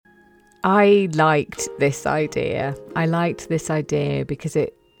I liked this idea. Because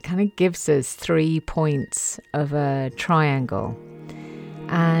it kind of gives us 3 points of a triangle.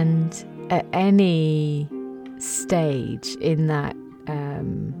 And at any stage in that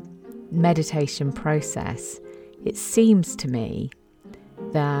meditation process, it seems to me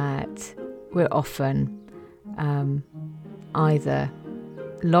that we're often either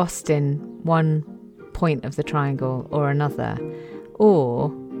lost in one point of the triangle or another, or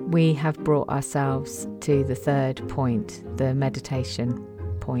we have brought ourselves to the third point, the meditation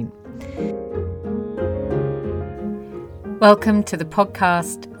point. Welcome to the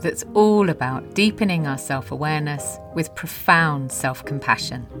podcast that's all about deepening our self-awareness with profound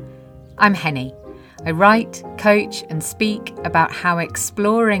self-compassion. I'm Henny. I write, coach and speak about how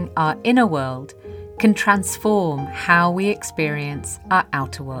exploring our inner world can transform how we experience our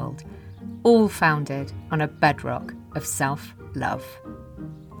outer world, all founded on a bedrock of self-love.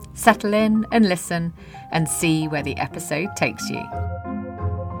 Settle in and listen and see where the episode takes you.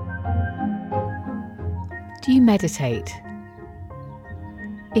 Do you meditate?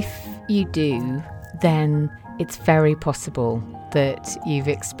 If you do, then it's very possible that you've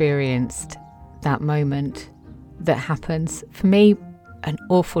experienced that moment that happens, for me, an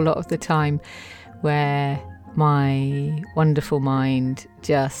awful lot of the time, where my wonderful mind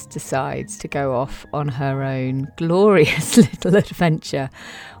just decides to go off on her own glorious little adventure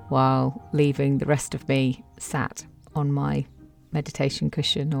while leaving the rest of me sat on my meditation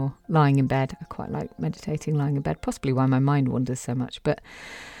cushion or lying in bed. I quite like meditating lying in bed, possibly why my mind wanders so much. But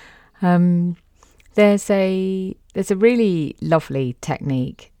there's a really lovely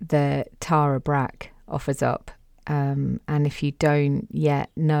technique that Tara Brach offers up. And if you don't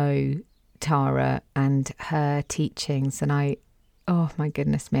yet know Tara and her teachings, then oh my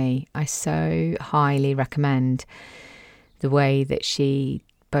goodness me, I so highly recommend the way that she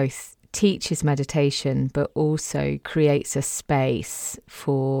both teaches meditation but also creates a space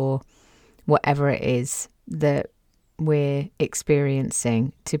for whatever it is that we're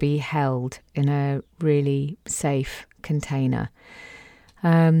experiencing to be held in a really safe container.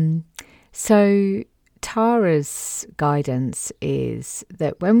 So Tara's guidance is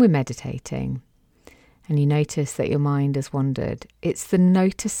that when we're meditating and you notice that your mind has wandered, it's the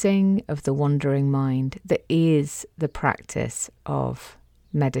noticing of the wandering mind that is the practice of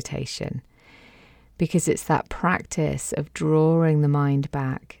meditation, because it's that practice of drawing the mind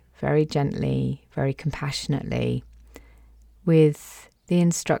back very gently, very compassionately, with the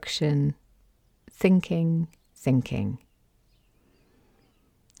instruction, thinking,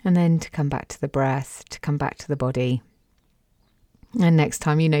 and then to come back to the breath, to come back to the body. And next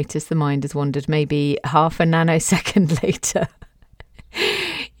time you notice the mind has wandered, maybe half a nanosecond later,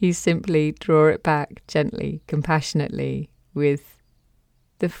 you simply draw it back gently, compassionately, with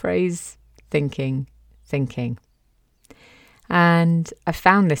the phrase thinking. And I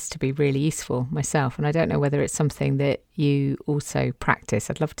found this to be really useful myself, and I don't know whether it's something that you also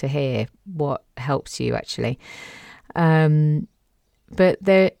practice. I'd love to hear what helps you actually. But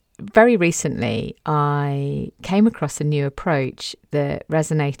very recently I came across a new approach that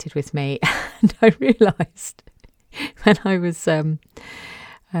resonated with me, and I realised when I was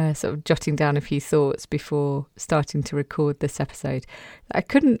sort of jotting down a few thoughts before starting to record this episode, that I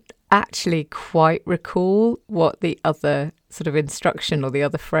couldn't actually quite recall what the other sort of instruction or the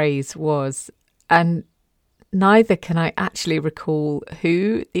other phrase was, and neither can I actually recall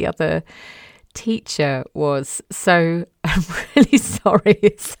who the other teacher was. So I'm really sorry.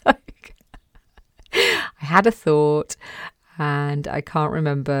 It's like I had a thought and I can't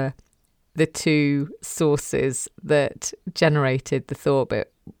remember the two sources that generated the thought,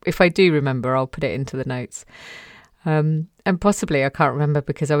 but if I do remember, I'll put it into the notes. And possibly I can't remember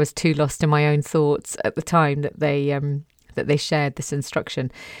because I was too lost in my own thoughts at the time that they shared this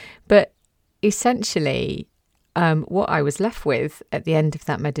instruction. But essentially, what I was left with at the end of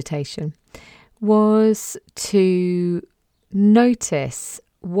that meditation was to notice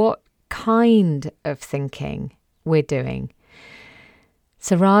what kind of thinking we're doing.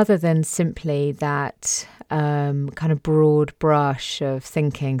 So rather than simply that kind of broad brush of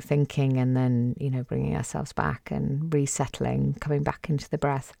thinking, and then, bringing ourselves back and resettling, coming back into the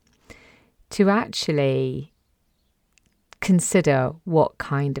breath, to actually consider what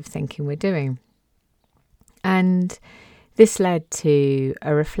kind of thinking we're doing. And this led to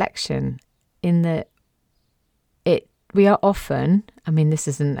a reflection in that we are often, this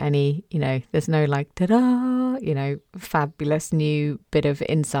isn't any, there's no like, ta-da, fabulous new bit of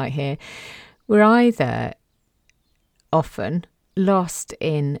insight here. We're either often lost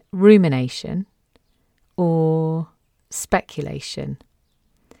in rumination or speculation.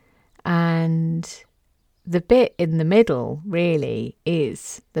 And the bit in the middle really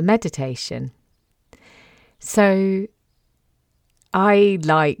is the meditation. So I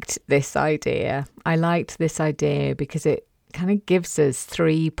liked this idea. Because it kind of gives us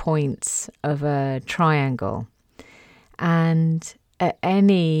 3 points of a triangle. And at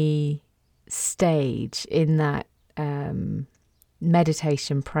any stage in that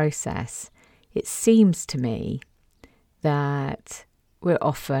meditation process, it seems to me that we're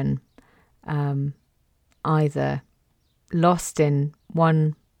often either lost in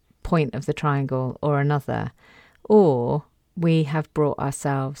one point of the triangle or another, or we have brought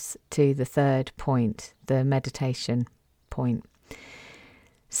ourselves to the third point, the meditation point.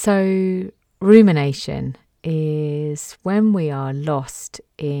 So rumination is when we are lost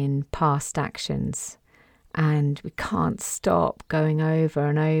in past actions and we can't stop going over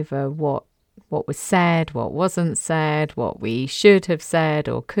and over what was said, what wasn't said, what we should have said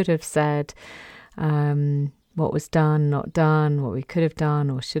or could have said, what was done, not done, what we could have done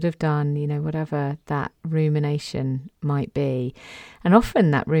or should have done, whatever that rumination might be. And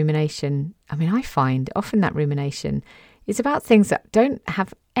often that rumination, I find often that rumination is about things that don't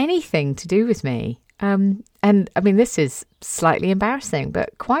have anything to do with me. This is slightly embarrassing,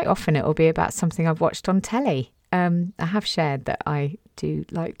 but quite often it will be about something I've watched on telly. I have shared that I do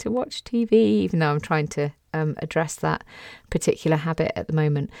like to watch TV, even though I'm trying to address that particular habit at the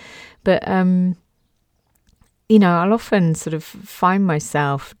moment. But I'll often sort of find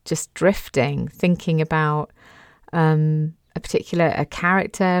myself just drifting, thinking about a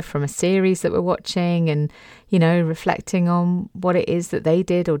character from a series that we're watching and, reflecting on what it is that they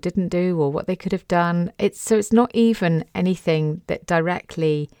did or didn't do or what they could have done. It's not even anything that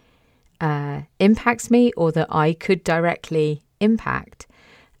directly impacts me or that I could directly impact.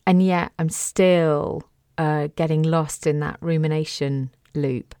 And yet I'm still getting lost in that rumination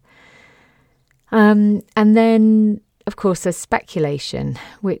loop. And then, of course, there's speculation,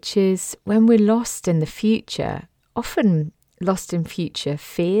 which is when we're lost in the future, often lost in future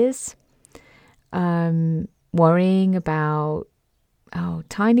fears, worrying about,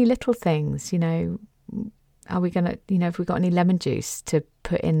 tiny little things, are we going to, have we got any lemon juice to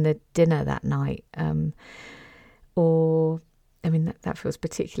put in the dinner that night? That feels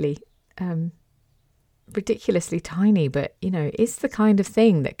particularly ridiculously tiny, but, it's the kind of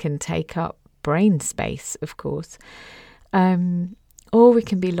thing that can take up brain space, of course. Or we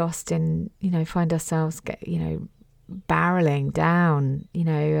can be lost in, find ourselves, barreling down,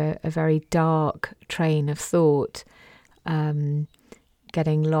 a very dark train of thought,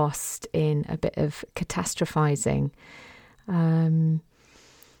 getting lost in a bit of catastrophizing,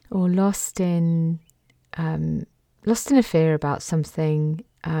 or lost in a fear about something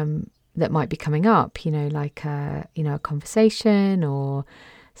that might be coming up, like a conversation or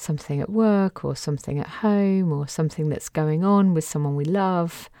something at work or something at home or something that's going on with someone we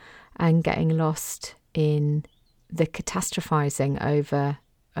love, and getting lost in the catastrophizing over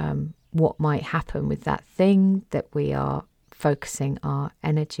what might happen with that thing that we are focusing our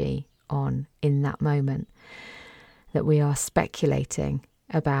energy on in that moment, that we are speculating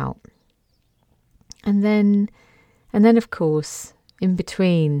about. And then of course, in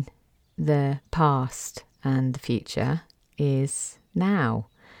between the past and the future is now.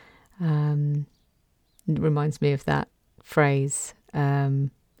 It reminds me of that phrase,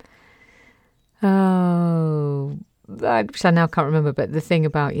 which I now can't remember, but the thing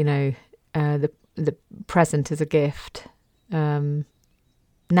about, the present is a gift.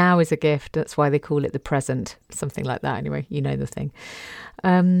 Now is a gift. That's why they call it the present, something like that. Anyway, the thing.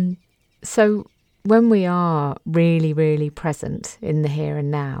 So when we are really, really present in the here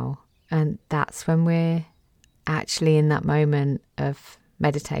and now, and that's when we're actually in that moment of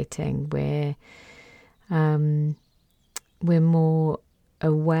meditating, we're more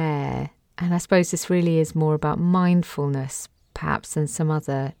aware. And I suppose this really is more about mindfulness, perhaps, than some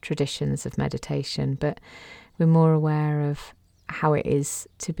other traditions of meditation, but we're more aware of how it is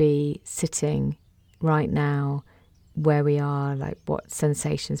to be sitting right now where we are, like what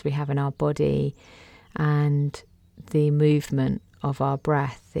sensations we have in our body and the movement of our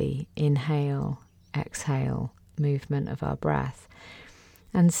breath, the inhale, exhale movement of our breath.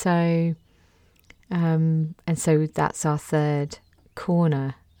 And so that's our third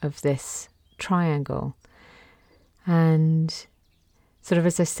corner of this triangle. And sort of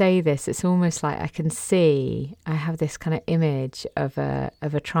as I say this, it's almost like I have this kind of image of a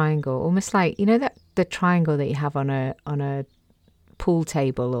triangle, almost like, that the triangle that you have on a pool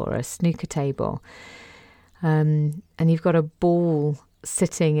table or a snooker table. And you've got a ball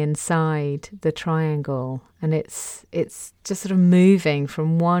sitting inside the triangle, and it's just sort of moving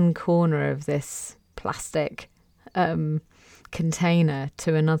from one corner of this plastic container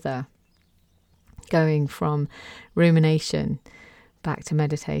to another, going from rumination back to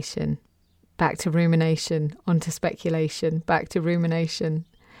meditation, back to rumination, onto speculation, back to rumination.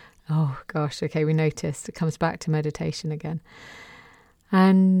 Oh gosh, okay, we noticed it comes back to meditation again.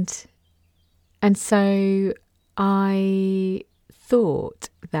 And so I thought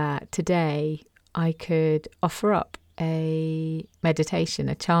that today I could offer up a meditation,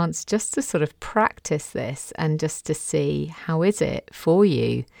 a chance just to sort of practice this and just to see how is it for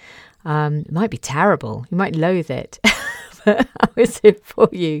you. It might be terrible, you might loathe it, but how is it for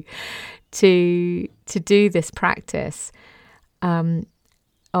you to do this practice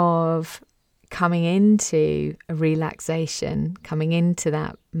of coming into a relaxation, coming into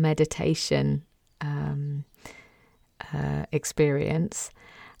that meditation experience,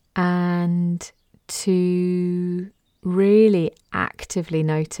 and to really actively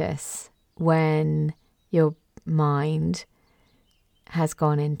notice when your mind has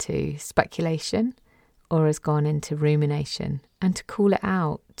gone into speculation or has gone into rumination, and to call it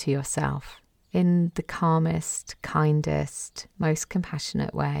out to yourself in the calmest, kindest, most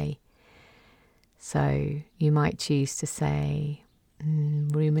compassionate way. So you might choose to say,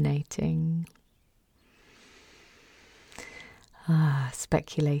 ruminating,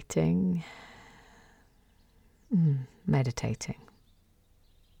 speculating, meditating.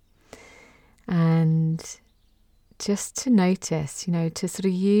 And just to notice, to sort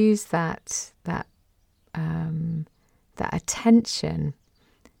of use that attention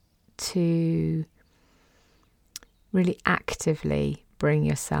to really actively bring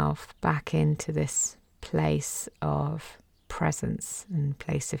yourself back into this place of presence and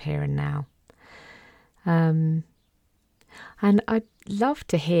place of here and now. And I'd love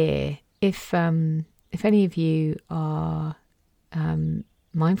to hear if any of you are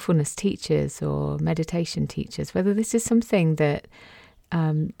mindfulness teachers or meditation teachers, whether this is something that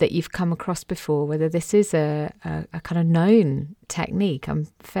you've come across before, whether this is a kind of known technique. I'm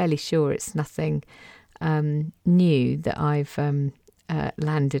fairly sure it's nothing new that I've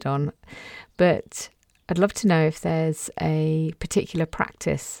landed on, but I'd love to know if there's a particular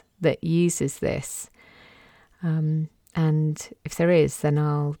practice that uses this. And if there is, then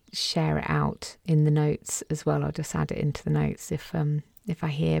I'll share it out in the notes as well. I'll just add it into the notes if I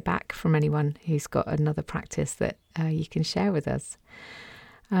hear back from anyone who's got another practice that you can share with us.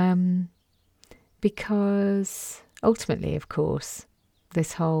 Because ultimately, of course,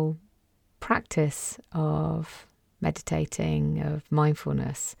 this whole practice of meditating, of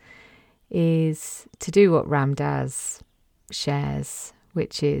mindfulness, is to do what Ram Dass shares,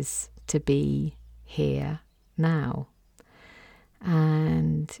 which is to be here now,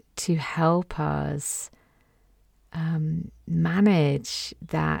 and to help us manage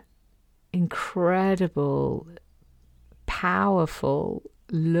that incredible, powerful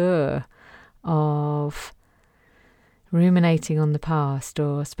lure of ruminating on the past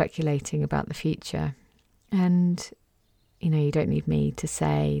or speculating about the future. And you don't need me to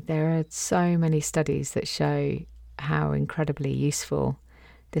say there are so many studies that show how incredibly useful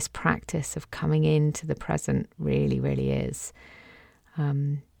this practice of coming into the present really, really is.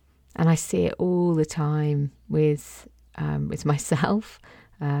 And I see it all the time with myself,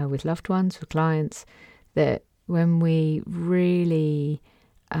 with loved ones, with clients, that when we really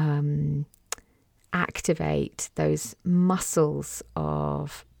activate those muscles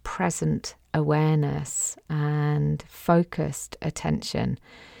of present awareness and focused attention,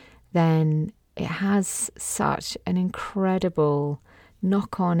 then it has such an incredible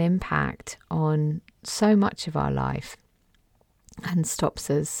knock-on impact on so much of our life, and stops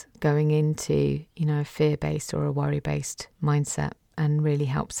us going into, a fear-based or a worry-based mindset, and really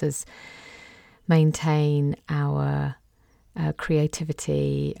helps us maintain our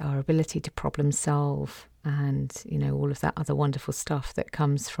creativity, our ability to problem solve, and, all of that other wonderful stuff that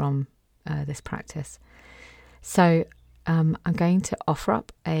comes from this practice. So I'm going to offer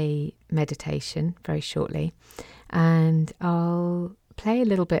up a meditation very shortly, and I'll play a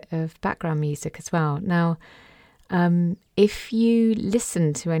little bit of background music as well. Now, if you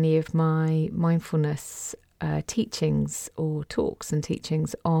listen to any of my mindfulness teachings or talks and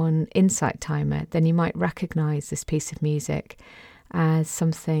teachings on Insight Timer, then you might recognize this piece of music as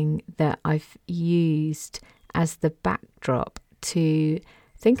something that I've used as the backdrop to,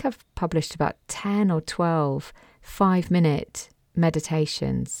 I think I've published about 10 or 12 5-minute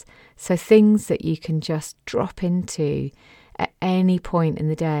meditations. So things that you can just drop into at any point in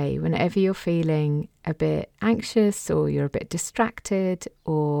the day, whenever you're feeling a bit anxious or you're a bit distracted,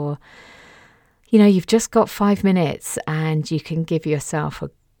 or you've just got 5 minutes and you can give yourself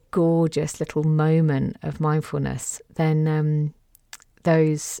a gorgeous little moment of mindfulness, then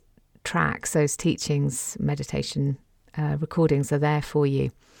those tracks, those teachings, meditation recordings are there for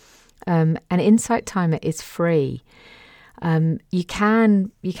you. An Insight Timer is free. You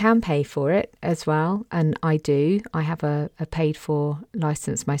can pay for it as well, and I do. I have a paid for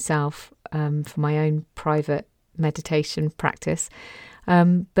license myself for my own private meditation practice.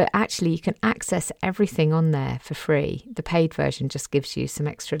 But actually, you can access everything on there for free. The paid version just gives you some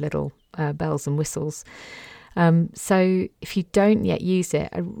extra little bells and whistles. So if you don't yet use it,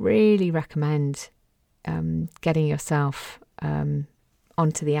 I really recommend getting yourself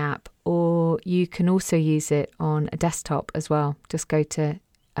onto the app, or you can also use it on a desktop as well. Just go to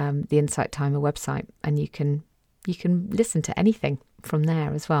the Insight Timer website and you can listen to anything from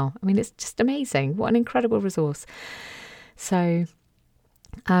there as well. I mean, it's just amazing. What an incredible resource. So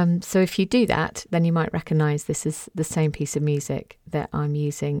if you do that, then you might recognize this is the same piece of music that I'm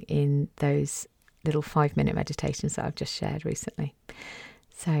using in those little 5-minute meditations that I've just shared recently.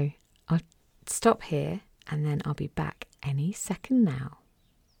 So I'll stop here and then I'll be back any second now.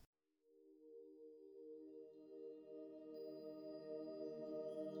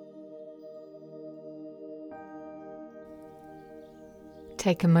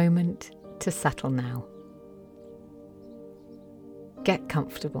 Take a moment to settle now. Get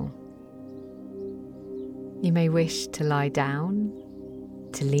comfortable. You may wish to lie down,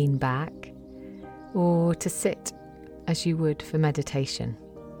 to lean back, or to sit as you would for meditation,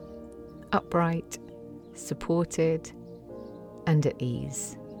 upright, supported, and at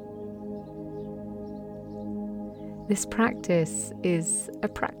ease. This practice is a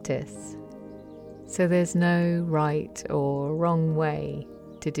practice, so there's no right or wrong way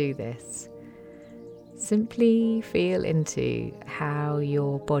to do this. Simply feel into how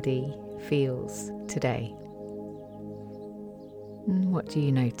your body feels today. What do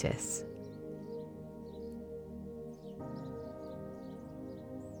you notice?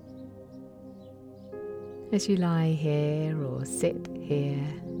 As you lie here or sit here,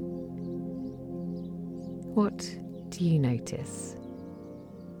 what do you notice?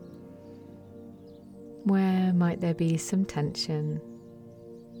 Where might there be some tension?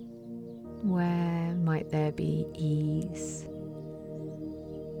 Where might there be ease?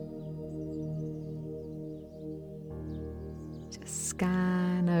 Just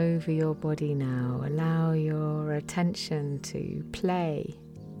scan over your body now. Allow your attention to play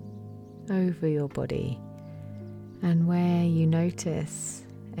over your body. And where you notice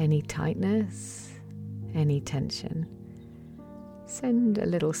any tightness, any tension, send a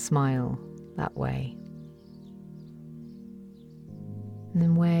little smile that way. And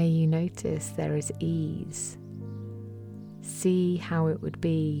then where you notice there is ease, see how it would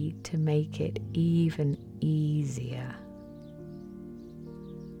be to make it even easier.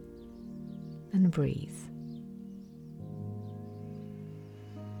 And breathe.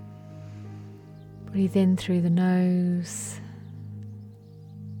 Breathe in through the nose,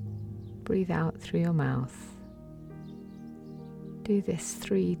 breathe out through your mouth. Do this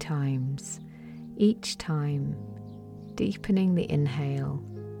 3 times, each time deepening the inhale,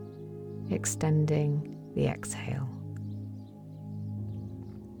 extending the exhale.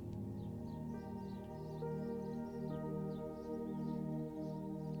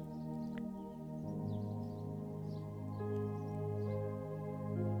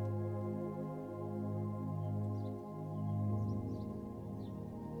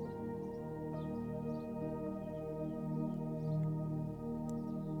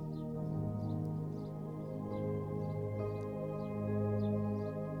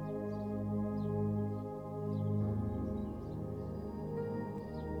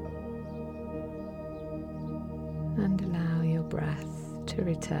 And allow your breath to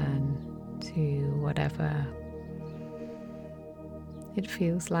return to whatever it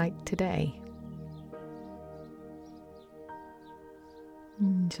feels like today.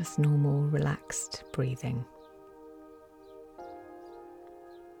 Just normal, relaxed breathing.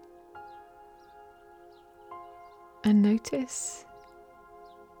 And notice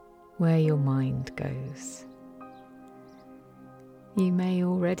where your mind goes. You may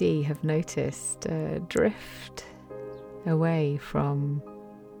already have noticed a drift away from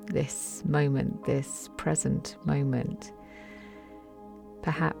this moment, this present moment.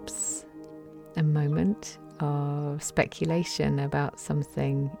 Perhaps a moment of speculation about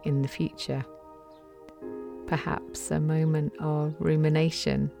something in the future. Perhaps a moment of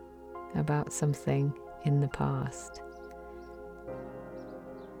rumination about something in the past.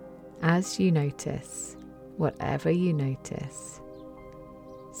 as you notice, whatever you notice,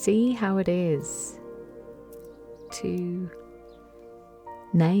 see how it is to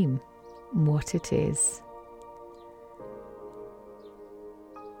name what it is.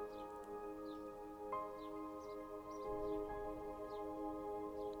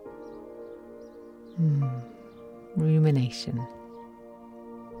 Rumination.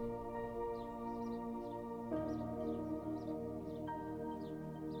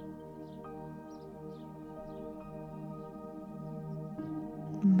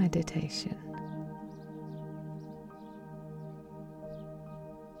 Meditation.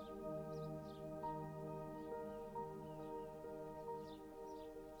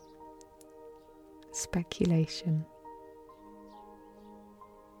 Speculation.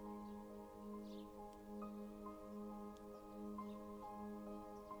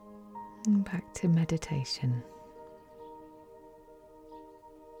 And back to meditation.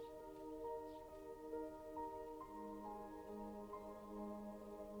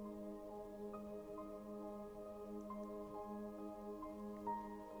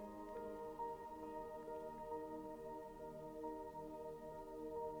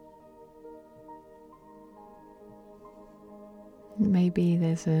 Maybe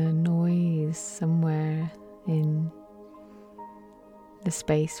there's a noise somewhere in the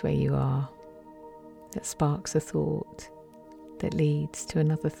space where you are that sparks a thought, that leads to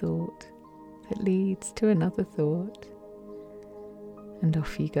another thought, that leads to another thought, and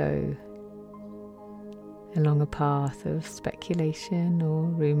off you go along a path of speculation or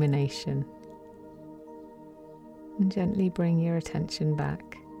rumination. And gently bring your attention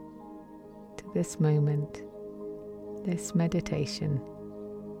back to this moment, this meditation.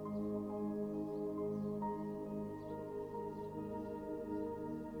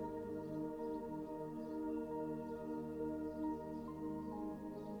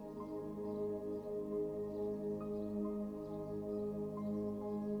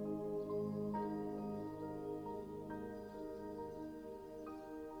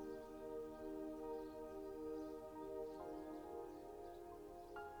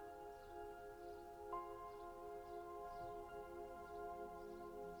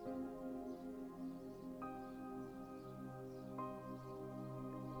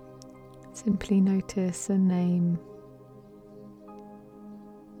 Simply notice and name.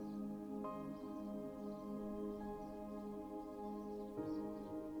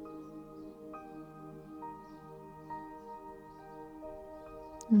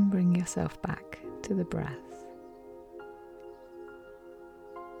 And bring yourself back to the breath.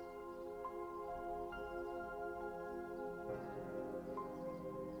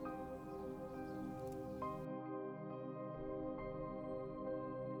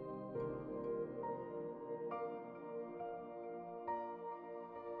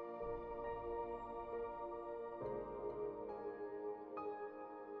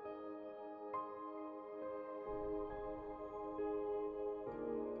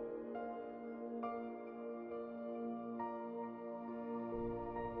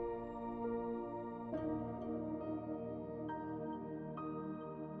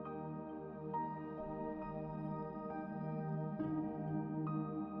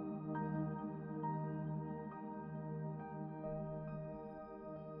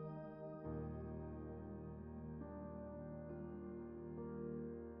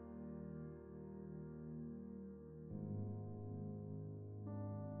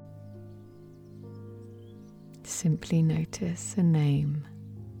 Simply notice a name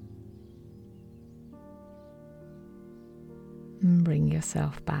and bring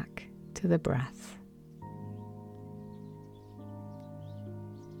yourself back to the breath.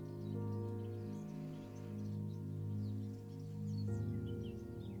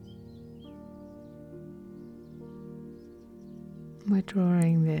 We're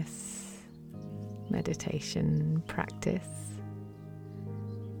drawing this meditation practice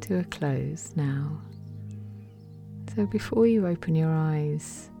to a close now. So before you open your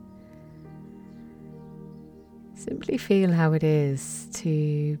eyes, simply feel how it is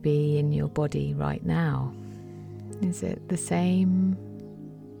to be in your body right now. Is it the same,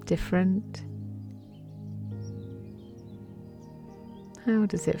 different? How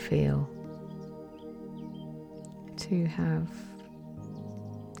does it feel to have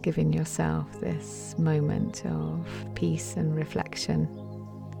given yourself this moment of peace and reflection?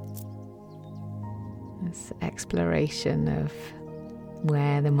 This exploration of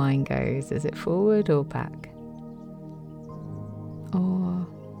where the mind goes. Is it forward or back? Or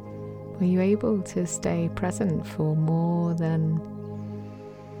were you able to stay present for more than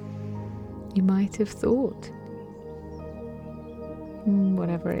you might have thought?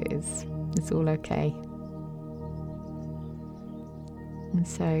 Whatever it is, it's all okay. And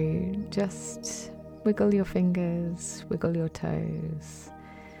so just wiggle your fingers, wiggle your toes.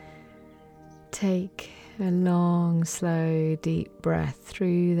 Take a long, slow, deep breath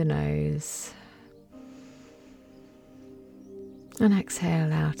through the nose. And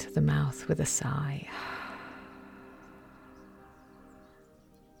exhale out of the mouth with a sigh.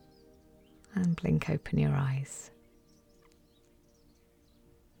 And blink open your eyes.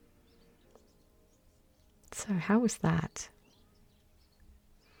 So how was that?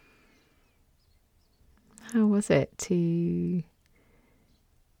 How was it to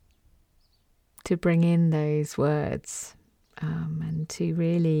bring in those words and to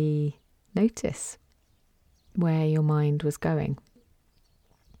really notice where your mind was going?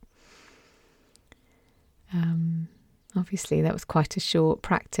 Obviously that was quite a short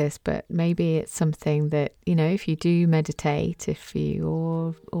practice, but maybe it's something that, if you do meditate,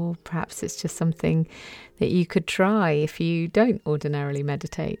 or perhaps it's just something that you could try if you don't ordinarily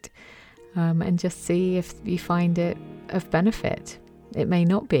meditate, and just see if you find it of benefit. It may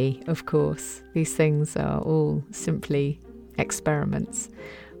not be, of course. These things are all simply experiments,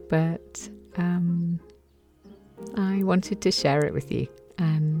 but I wanted to share it with you,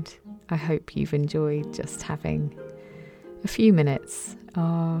 and I hope you've enjoyed just having a few minutes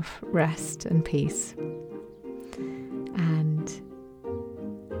of rest and peace. And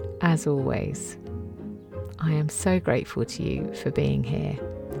as always, I am so grateful to you for being here,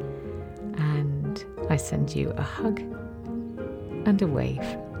 and I send you a hug and a wave.